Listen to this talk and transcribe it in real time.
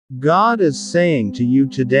God is saying to you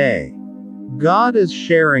today. God is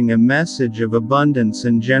sharing a message of abundance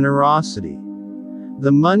and generosity.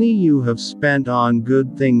 The money you have spent on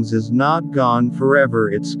good things is not gone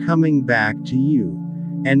forever, it's coming back to you.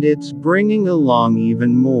 And it's bringing along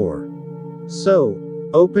even more. So,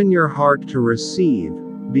 open your heart to receive,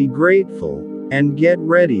 be grateful, and get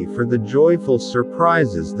ready for the joyful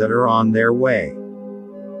surprises that are on their way.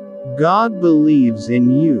 God believes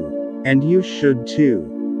in you, and you should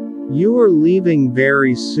too. You are leaving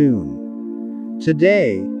very soon.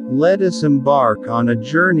 Today, let us embark on a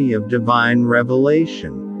journey of divine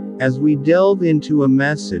revelation, as we delve into a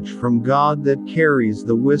message from God that carries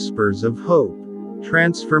the whispers of hope,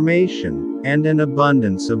 transformation, and an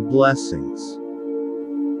abundance of blessings.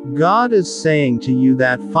 God is saying to you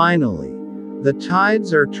that finally, the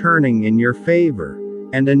tides are turning in your favor,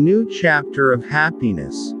 and a new chapter of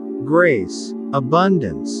happiness, grace,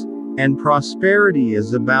 abundance, and prosperity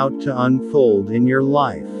is about to unfold in your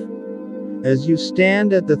life. As you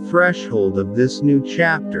stand at the threshold of this new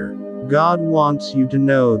chapter, God wants you to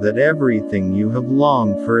know that everything you have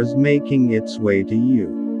longed for is making its way to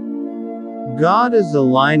you. God is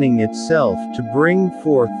aligning itself to bring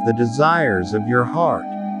forth the desires of your heart,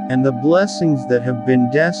 and the blessings that have been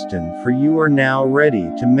destined for you are now ready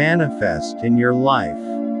to manifest in your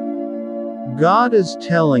life. God is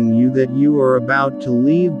telling you that you are about to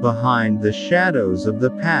leave behind the shadows of the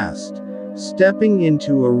past, stepping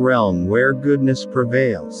into a realm where goodness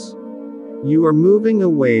prevails. You are moving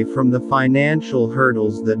away from the financial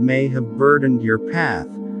hurdles that may have burdened your path,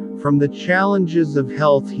 from the challenges of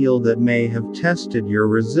health that may have tested your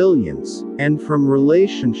resilience, and from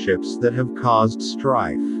relationships that have caused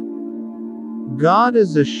strife. God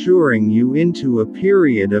is assuring you into a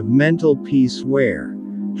period of mental peace where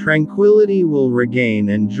tranquility will regain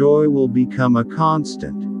and joy will become a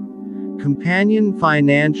constant. Companion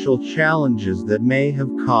financial challenges that may have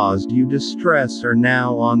caused you distress are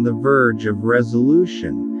now on the verge of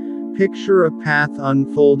resolution. Picture a path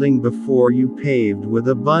unfolding before you paved with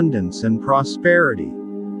abundance and prosperity.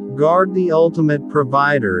 God, the ultimate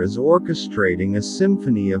provider, is orchestrating a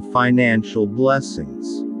symphony of financial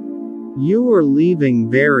blessings. You are leaving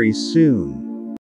very soon.